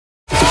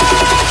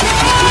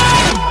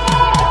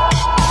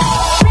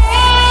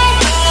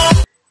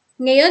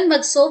Ngayon,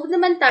 mag-solve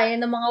naman tayo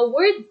ng mga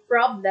word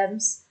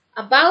problems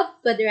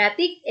about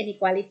quadratic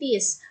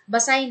inequalities.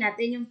 Basahin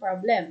natin yung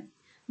problem.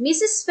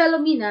 Mrs.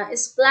 Philomena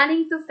is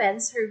planning to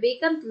fence her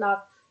vacant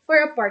lot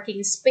for a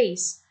parking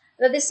space.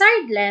 The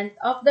desired length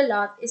of the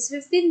lot is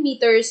 15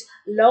 meters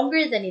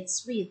longer than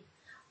its width.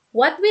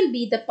 What will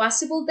be the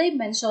possible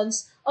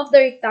dimensions of the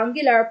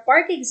rectangular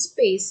parking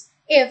space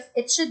if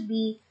it should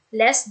be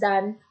less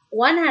than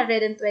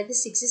 126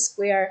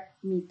 square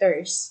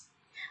meters?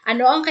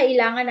 Ano ang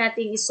kailangan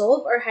nating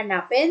isolve or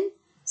hanapin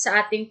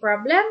sa ating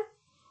problem?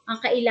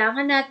 Ang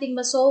kailangan nating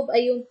masolve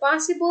ay yung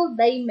possible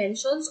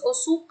dimensions o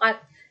sukat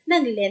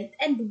ng length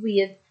and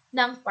width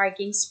ng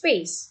parking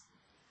space.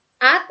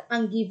 At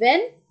ang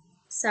given,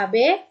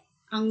 sabi,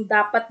 ang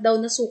dapat daw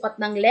na sukat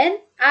ng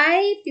length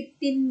ay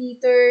 15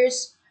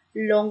 meters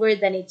longer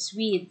than its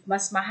width.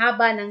 Mas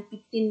mahaba ng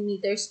 15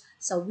 meters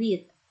sa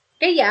width.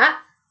 Kaya,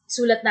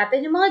 sulat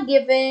natin yung mga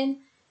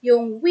given.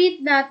 Yung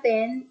width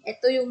natin,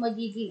 ito yung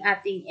magiging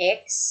ating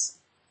x.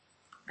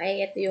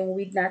 Okay, ito yung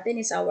width natin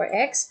is our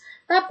x.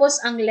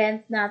 Tapos, ang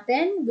length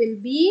natin will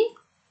be,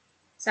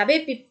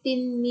 sabi,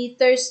 15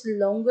 meters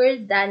longer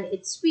than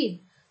its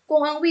width.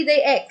 Kung ang width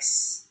ay x,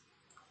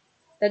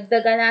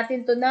 dagdagan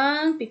natin to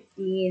ng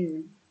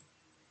 15.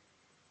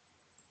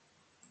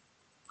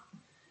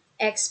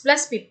 X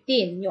plus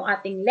 15, yung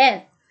ating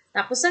length.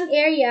 Tapos, ang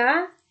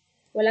area,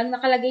 walang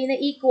nakalagay na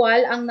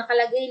equal, ang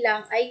nakalagay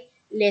lang ay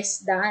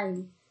less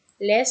than.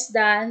 Less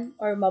than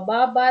or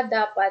mababa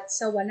dapat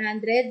sa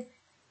 126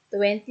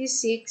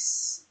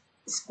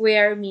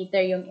 square meter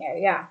yung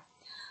area.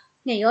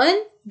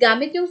 Ngayon,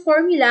 gamit yung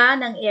formula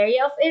ng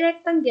area of a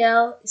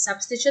rectangle,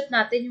 substitute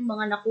natin yung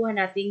mga nakuha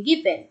nating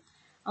given.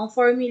 Ang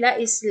formula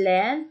is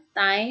length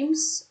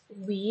times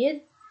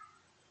width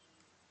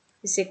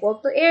is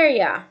equal to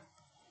area.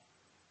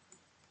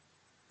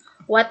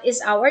 What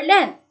is our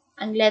length?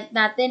 Ang length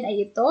natin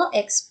ay ito,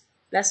 x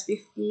plus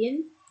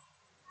 15.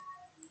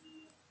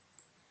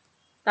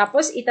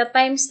 Tapos,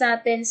 ita-times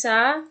natin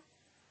sa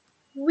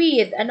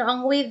width. Ano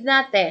ang width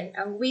natin?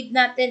 Ang width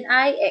natin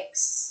ay x.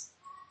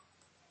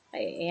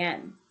 Okay,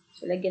 ayan.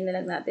 So, lagyan na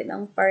lang natin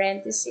ang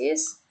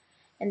parenthesis.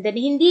 And then,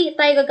 hindi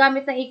tayo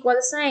gagamit ng equal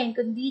sign,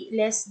 kundi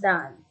less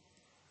than.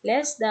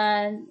 Less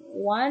than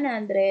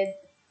 126.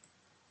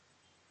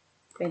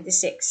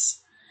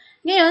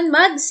 Ngayon,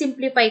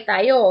 mag-simplify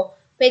tayo.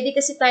 Pwede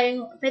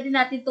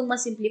natin itong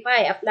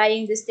ma-simplify.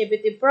 Applying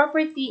distributive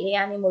property,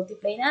 ayan,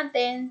 i-multiply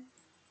natin.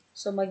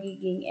 So,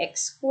 magiging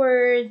x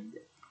squared,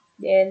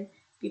 then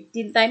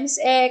 15 times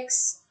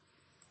x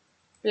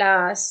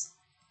plus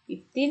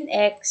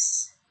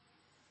 15x.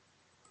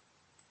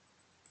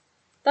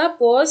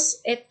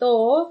 Tapos,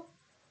 ito,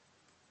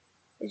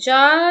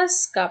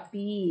 just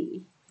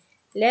copy.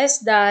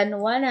 Less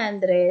than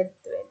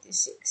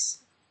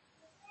 126.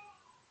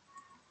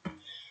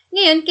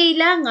 Ngayon,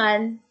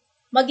 kailangan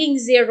maging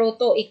 0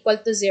 to, equal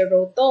to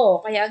 0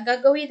 to. Kaya ang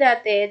gagawin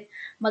natin,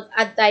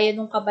 mag-add tayo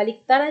ng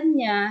kabaliktaran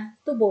niya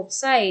to both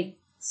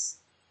sides.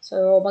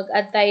 So,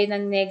 mag-add tayo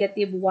ng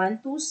negative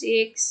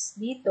 126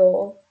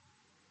 dito.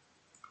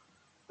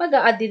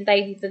 Mag-add din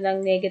tayo dito ng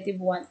negative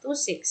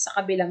 126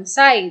 sa kabilang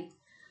side.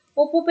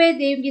 O po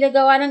pwede, yung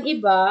ginagawa ng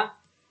iba,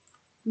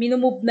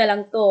 minumove na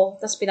lang to,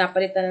 tapos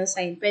pinapalitan ng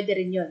sign. Pwede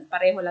rin yun.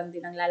 Pareho lang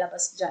din ang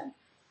lalabas dyan.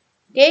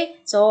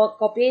 Okay? So,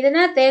 copy na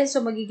natin.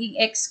 So,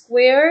 magiging x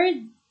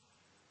squared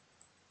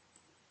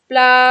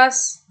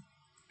plus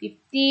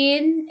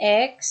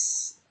 15x.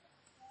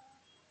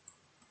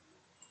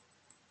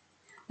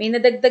 May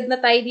nadagdag na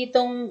tayo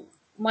ditong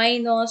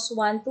minus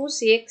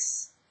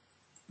 126.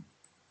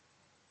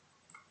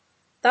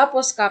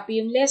 Tapos,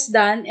 copy yung less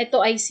than.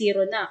 Ito ay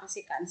 0 na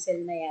kasi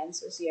cancel na yan.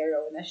 So,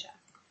 0 na siya.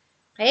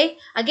 Okay?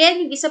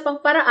 Again, yung isa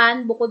pang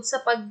paraan, bukod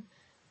sa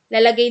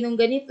paglalagay ng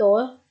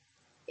ganito,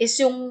 is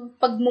yung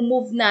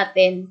pag-move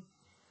natin.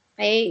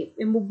 Okay?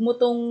 I-move mo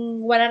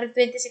tong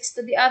 126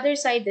 to the other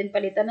side, then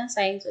palitan ng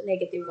sign, so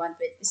negative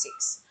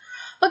 126.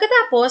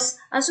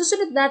 Pagkatapos, ang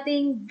susunod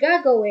nating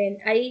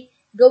gagawin ay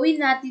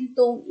gawin natin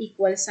tong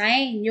equal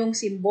sign, yung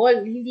symbol,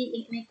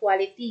 hindi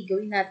inequality,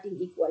 gawin natin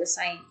equal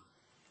sign.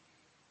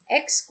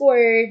 X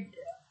squared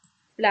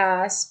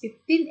plus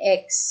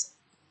 15x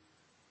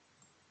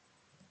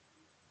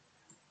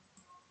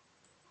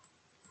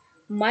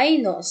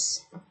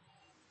minus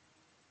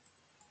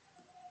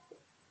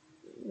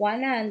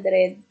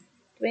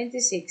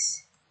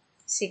 126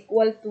 is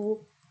equal to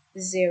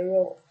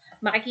 0.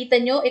 Makikita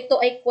nyo, ito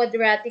ay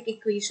quadratic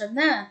equation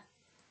na.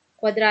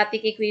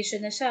 Quadratic equation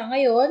na siya.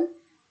 Ngayon,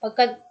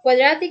 pagka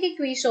quadratic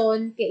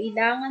equation,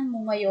 kailangan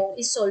mo ngayong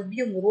isolve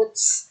yung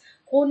roots.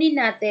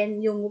 Kunin natin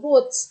yung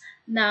roots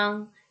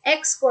ng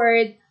x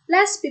squared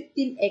plus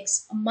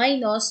 15x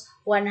minus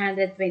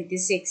 126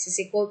 is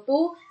equal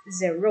to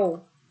 0.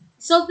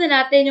 Solve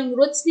na natin yung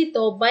roots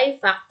nito by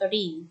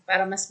factoring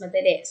para mas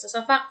madali. So,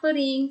 sa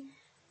factoring,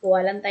 kuha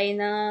lang tayo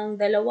ng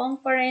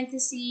dalawang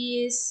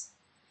parentheses.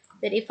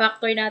 Then,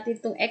 i-factor natin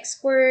itong x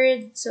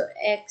squared. So,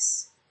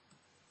 x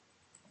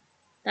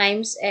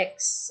times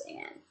x.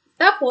 Ayan.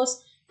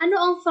 Tapos, Ano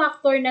ang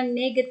factor ng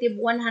negative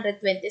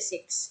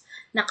 126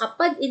 na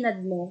kapag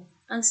inad mo,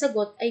 ang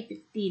sagot ay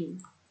 15?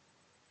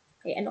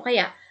 Okay, ano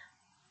kaya?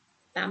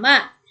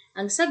 Tama.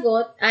 Ang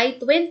sagot ay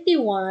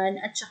 21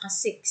 at saka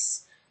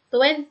 6.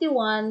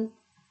 21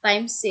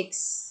 times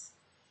 6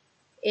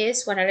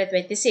 is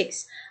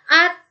 126.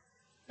 At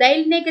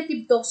dahil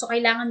negative to, so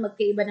kailangan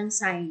magkaiba ng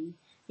sign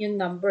yung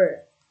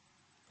number.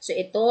 So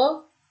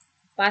ito,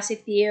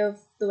 positive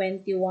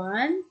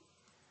 21.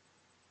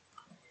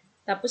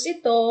 Tapos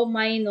ito,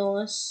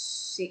 minus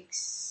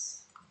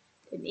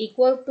 6. And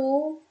equal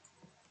to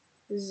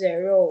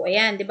 0.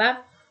 Ayan, di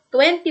ba?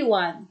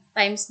 21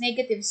 times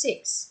negative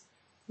 6.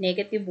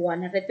 Negative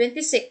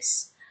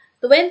 126.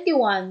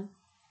 21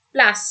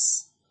 plus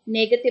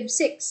negative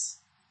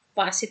 6.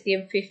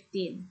 Positive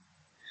 15.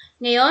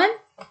 Ngayon,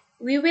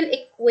 we will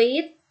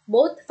equate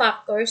both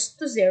factors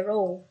to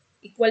 0.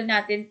 Equal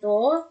natin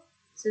to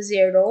sa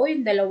 0,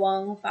 yung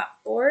dalawang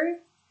factor.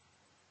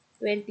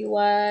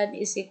 21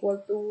 is equal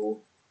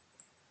to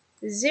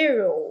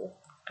 0.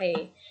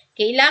 Okay.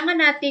 Kailangan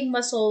nating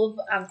masolve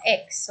ang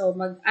x. So,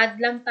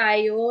 mag-add lang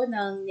tayo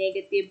ng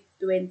negative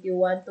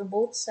 21 to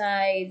both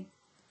sides.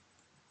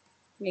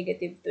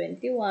 Negative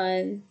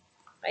 21.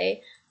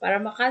 Okay.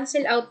 Para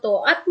ma-cancel out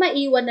to at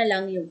maiwan na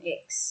lang yung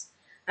x.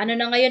 Ano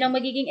na ngayon ang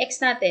magiging x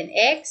natin?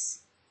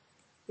 X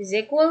is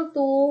equal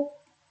to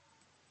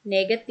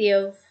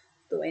negative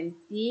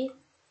 21.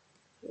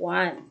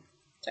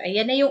 So,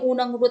 ayan na yung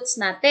unang roots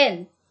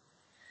natin.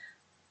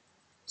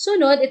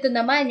 Sunod, ito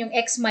naman yung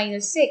x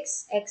minus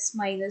 6. X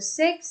minus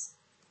 6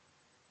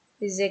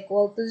 is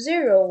equal to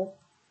 0.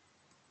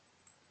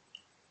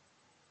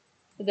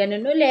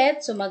 Ganun ulit.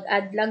 So,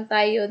 mag-add lang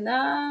tayo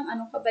ng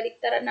anong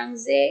kabaliktaran ng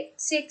 6.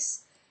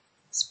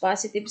 Is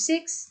positive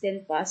 6,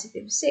 then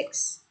positive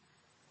 6.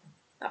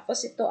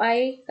 Tapos, ito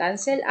ay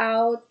cancel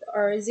out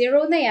or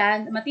 0 na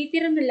yan.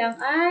 Matitira na lang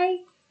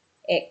ay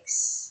x.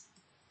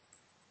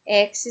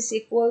 X is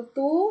equal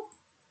to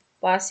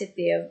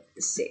positive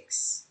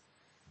 6.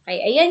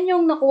 Okay, ayan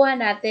yung nakuha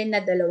natin na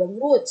dalawang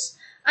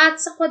roots. At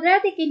sa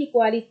quadratic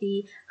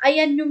inequality,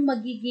 ayan yung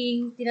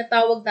magiging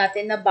tinatawag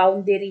natin na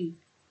boundary.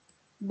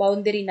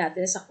 Boundary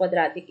natin sa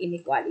quadratic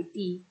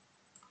inequality.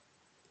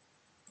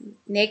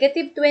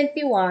 Negative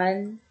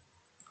 21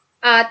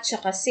 at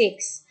saka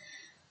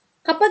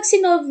 6. Kapag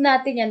sinolve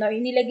natin yan o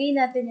inilagay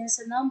natin yan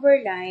sa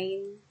number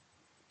line,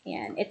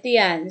 yan, ito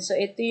yan. So,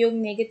 ito yung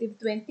negative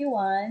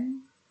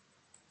 21.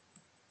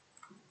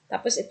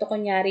 Tapos, ito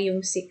kunyari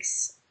yung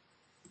 6.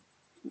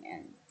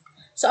 Yan.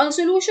 So, ang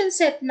solution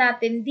set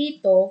natin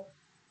dito,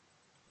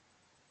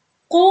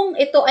 kung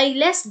ito ay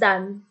less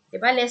than,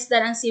 di ba? Less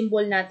than ang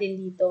symbol natin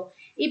dito.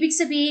 Ibig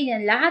sabihin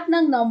yan, lahat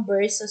ng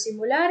numbers, so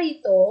simula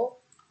rito,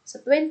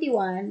 sa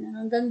 21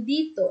 hanggang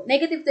dito,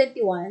 negative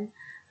 21,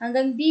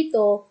 hanggang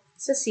dito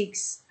sa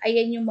 6,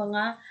 ayan yung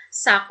mga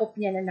sakop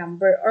niya na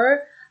number.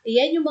 Or,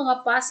 ayan yung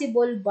mga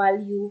possible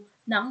value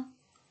ng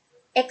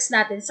x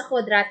natin sa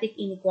quadratic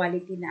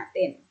inequality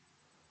natin.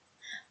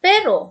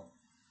 Pero,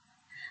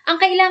 ang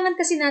kailangan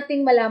kasi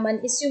nating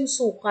malaman is yung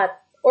sukat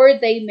or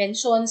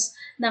dimensions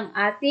ng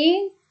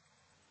ating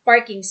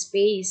parking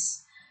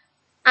space.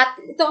 At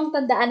ito ang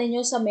tandaan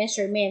ninyo sa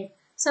measurement.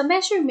 Sa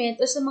measurement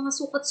o sa mga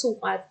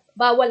sukat-sukat,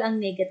 bawal ang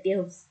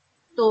negative.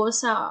 So,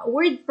 sa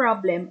word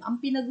problem,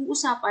 ang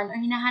pinag-uusapan o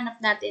hinahanap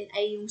natin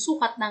ay yung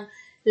sukat ng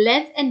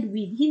length and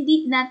width.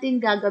 Hindi natin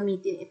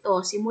gagamitin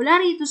ito.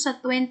 Simula rito sa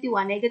 21,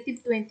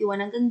 negative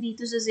 21 hanggang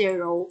dito sa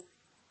 0,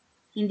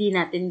 hindi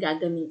natin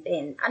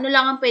gagamitin. Ano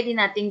lang ang pwede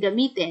natin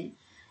gamitin?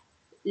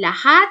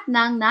 Lahat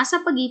ng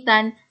nasa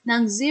pagitan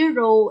ng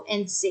 0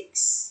 and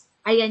 6.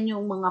 Ayan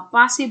yung mga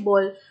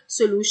possible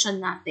solution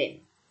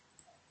natin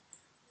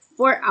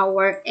for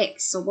our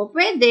x. So,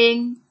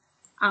 pwedeng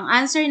ang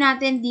answer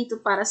natin dito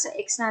para sa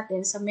x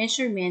natin sa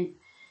measurement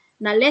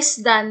na less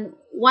than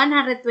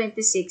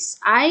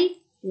 126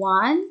 ay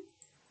 1,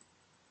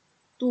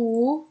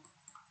 2,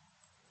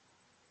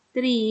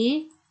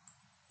 3,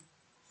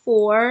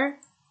 4,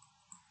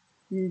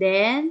 and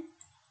then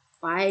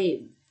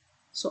 5.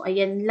 So,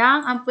 ayan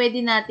lang ang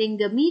pwede natin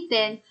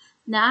gamitin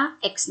na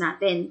x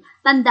natin.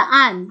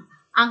 Tandaan,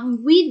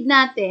 ang width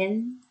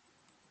natin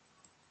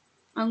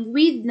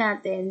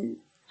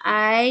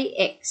ay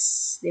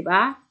x, di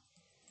ba?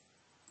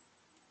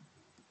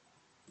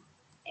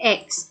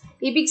 X.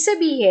 Ibig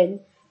sabihin,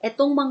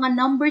 itong mga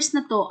numbers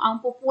na to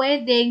ang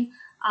pupwedeng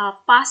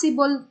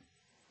possible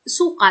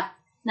sukat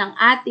ng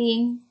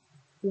ating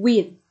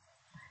width.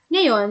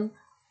 Ngayon,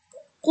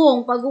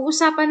 kung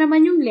pag-uusapan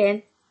naman yung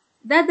length,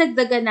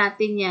 dadagdagan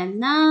natin yan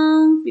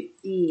ng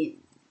 15.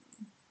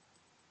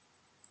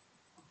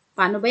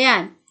 Paano ba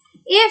yan?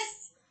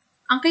 If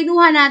ang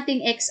kinuha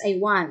nating x ay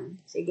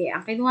 1, sige,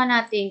 ang kinuha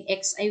nating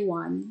x ay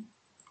 1,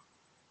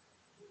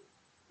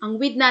 ang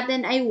width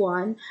natin ay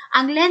 1,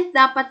 ang length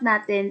dapat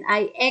natin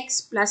ay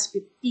x plus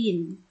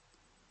 15.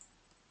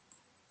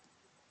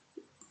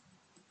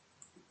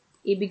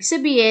 Ibig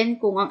sabihin,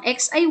 kung ang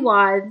x ay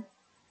 1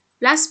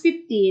 plus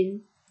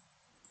 15,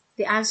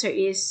 the answer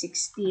is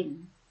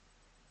 16.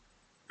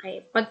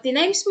 Okay. Pag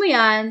tinimes mo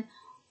yan,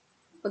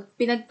 Pag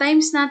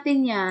pinag-times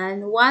natin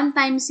yan, 1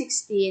 times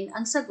 16,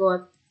 ang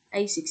sagot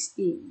ay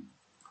 16.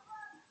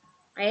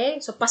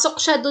 Okay? So, pasok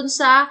siya dun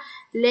sa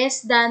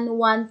less than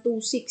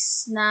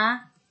 126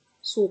 na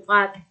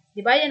sukat.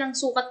 Diba? Yan ang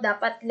sukat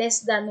dapat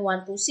less than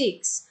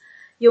 126.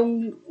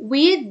 Yung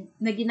width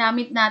na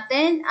ginamit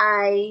natin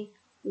ay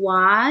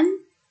 1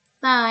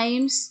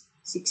 times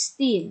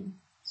 16.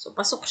 So,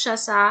 pasok siya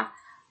sa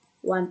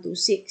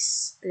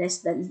 126.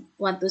 Less than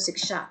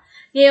 126 siya.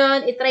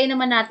 Ngayon, itry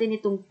naman natin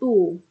itong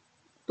 2.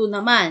 2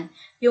 naman.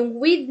 Yung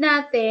width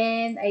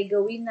natin ay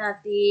gawin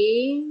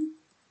natin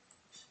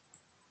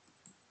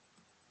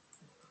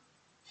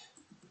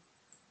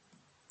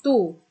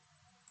 2.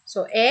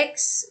 So,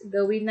 x,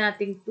 gawin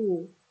natin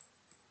 2.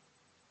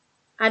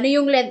 Ano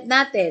yung length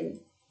natin?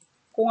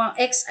 Kung ang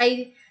x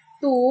ay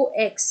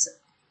 2x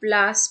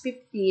plus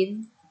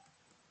 15,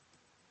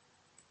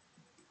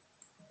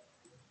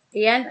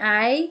 yan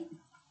ay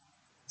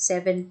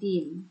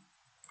 17.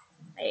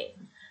 Okay.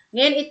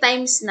 Ngayon,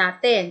 i-times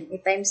natin.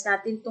 I-times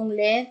natin itong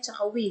length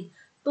tsaka width.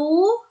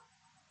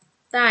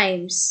 2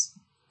 times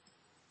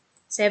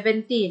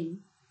 17.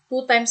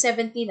 2 times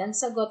 17, ang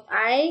sagot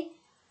ay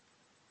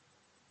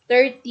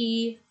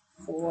 34.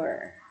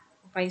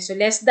 Okay, so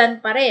less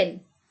than pa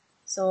rin.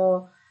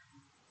 So,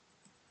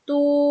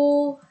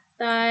 2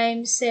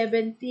 times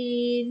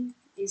 17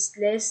 is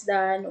less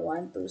than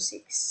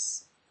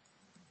 126.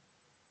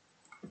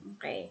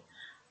 Okay.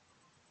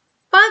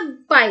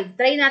 Pag 5,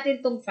 try natin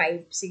itong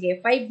 5.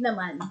 Sige, 5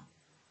 naman.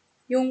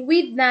 Yung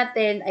width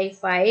natin ay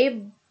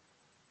 5.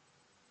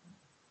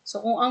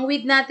 So, kung ang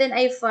width natin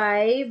ay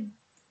 5,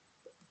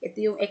 ito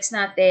yung x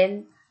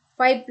natin,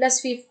 5 plus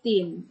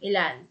 15,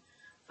 ilan?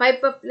 5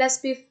 plus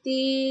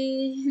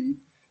 15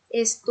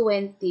 is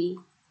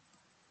 20.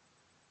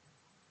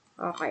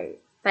 Okay,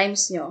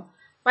 times nyo.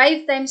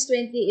 5 times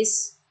 20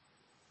 is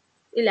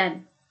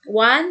ilan?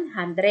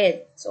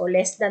 100. So,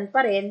 less than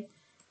pa rin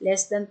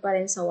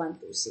sa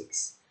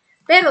 126.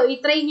 Pero,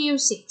 i-try nyo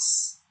yung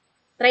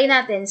 6. Try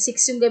natin,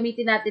 6 yung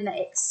gamitin natin na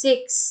x.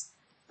 6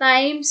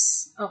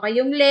 times, okay,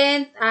 yung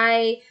length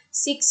ay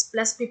 6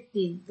 plus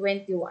 15,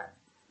 21.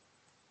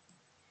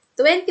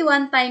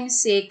 21 times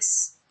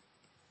 6,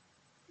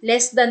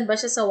 less than ba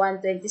siya sa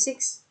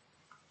 126?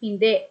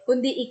 Hindi.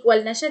 Kundi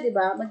equal na siya, di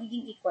ba?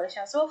 Magiging equal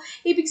siya. So,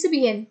 ibig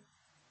sabihin,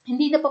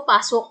 hindi na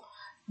papasok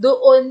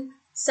doon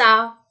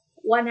sa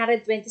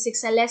 126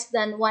 sa less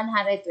than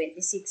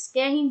 126.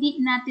 Kaya hindi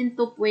natin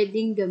to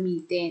pwedeng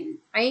gamitin.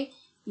 Okay?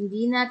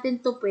 Hindi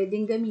natin to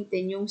pwedeng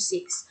gamitin yung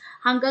 6.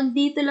 Hanggang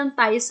dito lang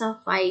tayo sa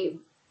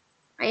 5.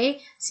 Okay?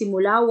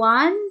 Simula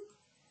 1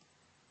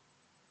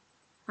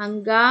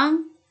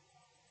 hanggang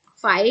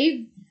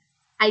 5.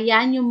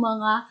 Ayan yung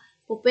mga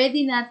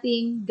pwede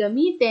nating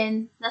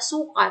gamitin na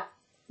sukat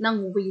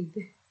ng width.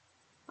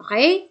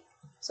 Okay?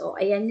 So,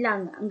 ayan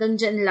lang. Hanggang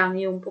dyan lang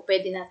yung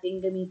pwede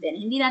nating gamitin.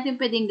 Hindi natin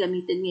pwedeng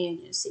gamitin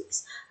ngayon yung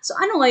 6. So,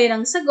 ano ngayon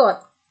ang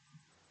sagot?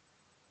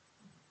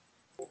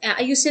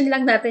 Ayusin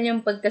lang natin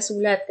yung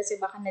pagkasulat kasi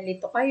baka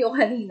nalito kayo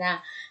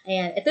kanina.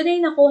 Ayan. Ito na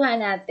yung nakuha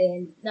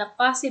natin na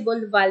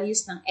possible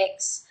values ng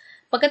x.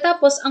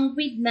 Pagkatapos, ang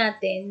width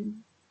natin,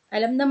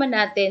 alam naman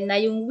natin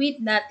na yung width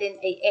natin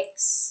ay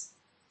x.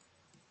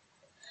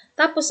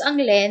 Tapos, ang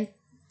length,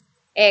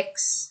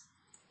 x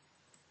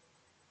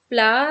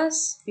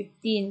plus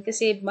 15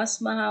 kasi mas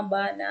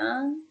mahaba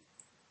ng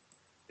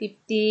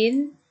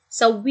 15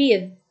 sa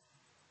width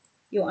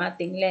yung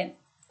ating length.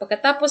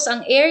 Pagkatapos,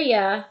 ang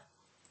area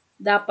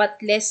dapat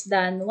less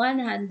than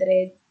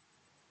 126.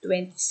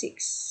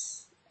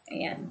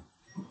 Ayan.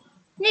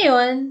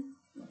 Ngayon,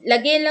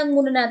 lagyan lang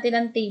muna natin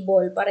ang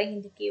table para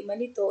hindi kayo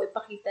malito.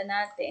 Ipakita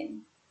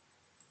natin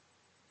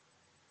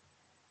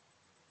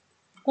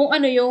kung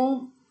ano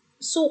yung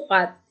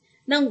sukat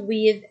ng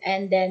width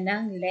and then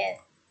ng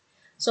length.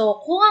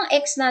 So, kung ang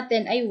x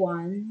natin ay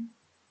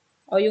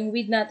 1, o yung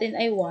width natin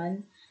ay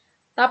 1,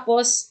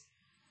 tapos,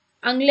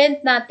 ang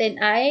length natin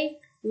ay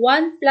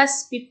 1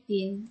 plus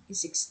 15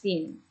 is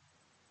 16.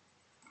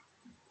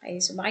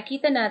 Okay, so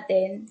makikita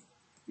natin,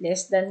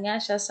 less than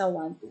nga siya sa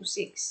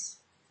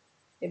 126.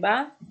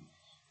 Diba?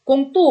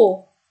 Kung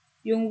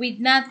 2, yung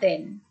width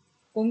natin,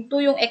 kung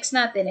 2 yung x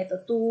natin, ito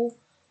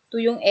 2,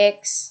 2 yung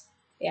x,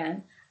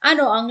 yan.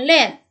 Ano ang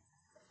length?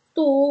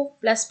 2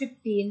 plus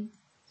 15,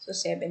 so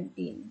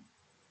 17.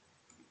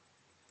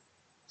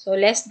 So,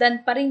 less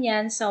than pa rin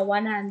yan sa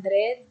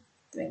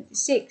 126.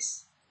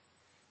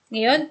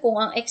 Ngayon,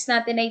 kung ang x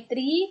natin ay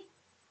 3,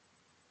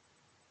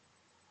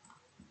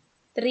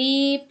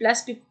 3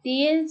 plus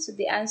 15, so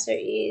the answer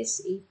is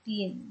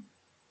 18.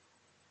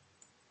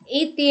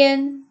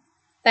 18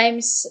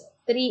 times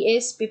 3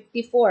 is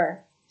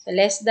 54. So,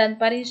 less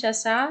than pa rin siya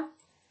sa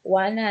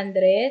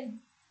 126.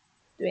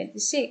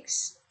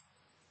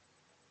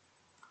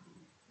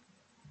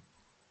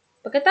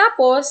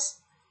 Pagkatapos,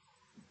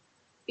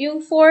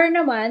 yung 4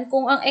 naman,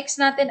 kung ang x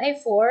natin ay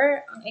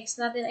 4,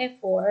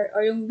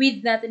 or yung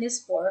width natin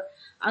is 4,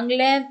 ang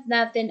length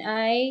natin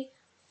ay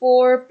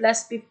 4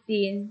 plus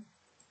 15,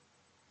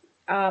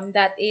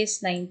 that is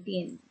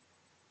 19.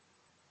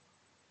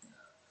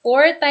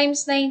 4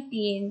 times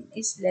 19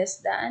 is less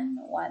than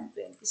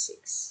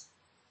 126.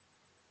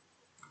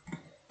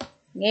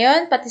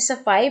 Ngayon, pati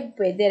sa 5,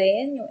 pwede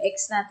rin. Yung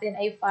x natin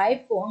ay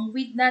 5. Kung ang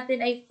width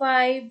natin ay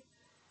 5,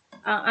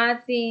 ang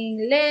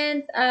ating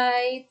length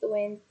ay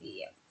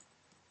 20.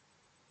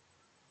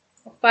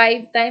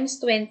 5 times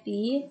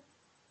 20,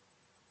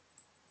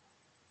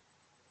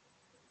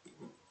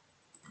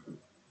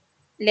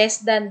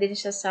 less than din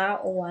siya sa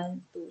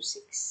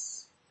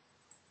 126.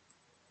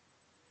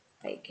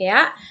 Okay,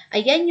 kaya,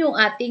 ayan yung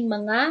ating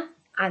mga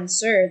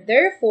answer.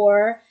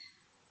 Therefore,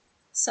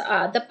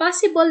 the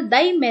possible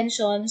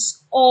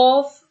dimensions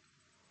of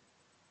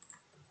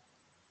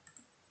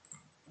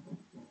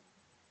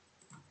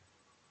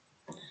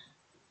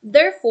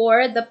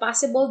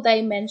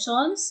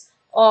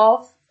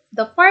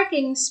the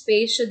parking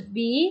space should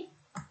be,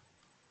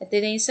 ito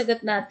na yung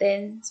sagot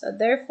natin. So,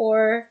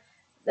 therefore,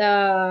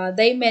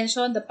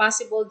 the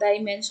possible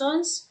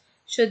dimensions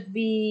should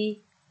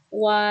be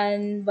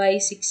 1 by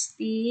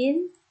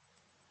 16,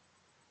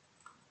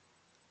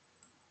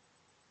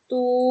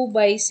 2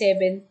 by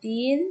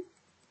 17,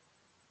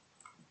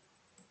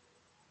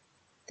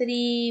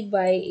 3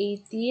 by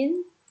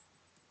 18,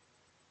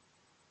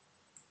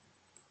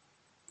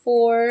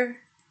 4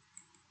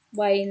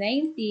 by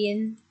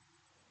 19,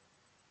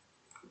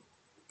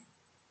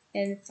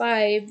 and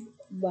 5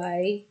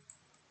 by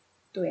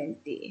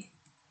 20.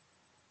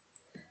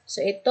 So,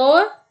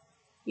 ito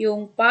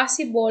yung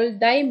possible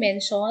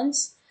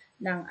dimensions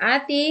ng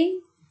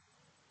ating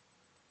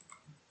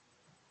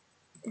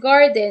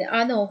garden.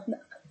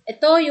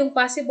 Ito yung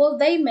possible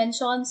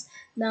dimensions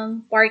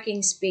ng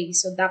parking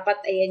space. So,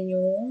 dapat ayan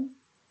yung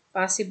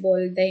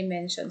possible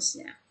dimensions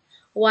niya.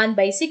 1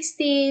 by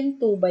 16,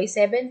 2 by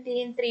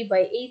 17, 3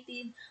 by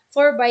 18,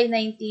 4 by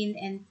 19,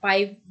 and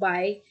 5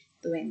 by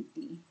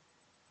 20.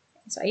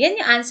 So, ayan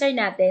yung answer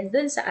natin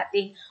dun sa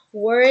ating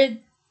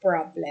word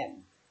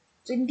problem.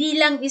 So, hindi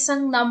lang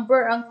isang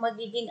number ang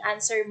magiging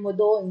answer mo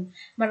doon.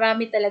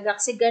 Marami talaga.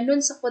 Kasi ganun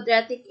sa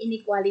quadratic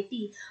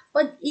inequality.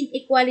 Pag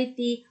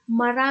inequality,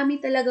 marami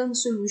talagang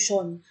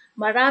solution.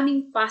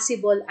 Maraming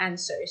possible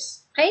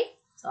answers. Okay?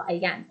 So,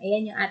 ayan.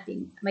 Ayan yung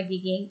ating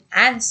magiging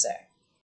answer.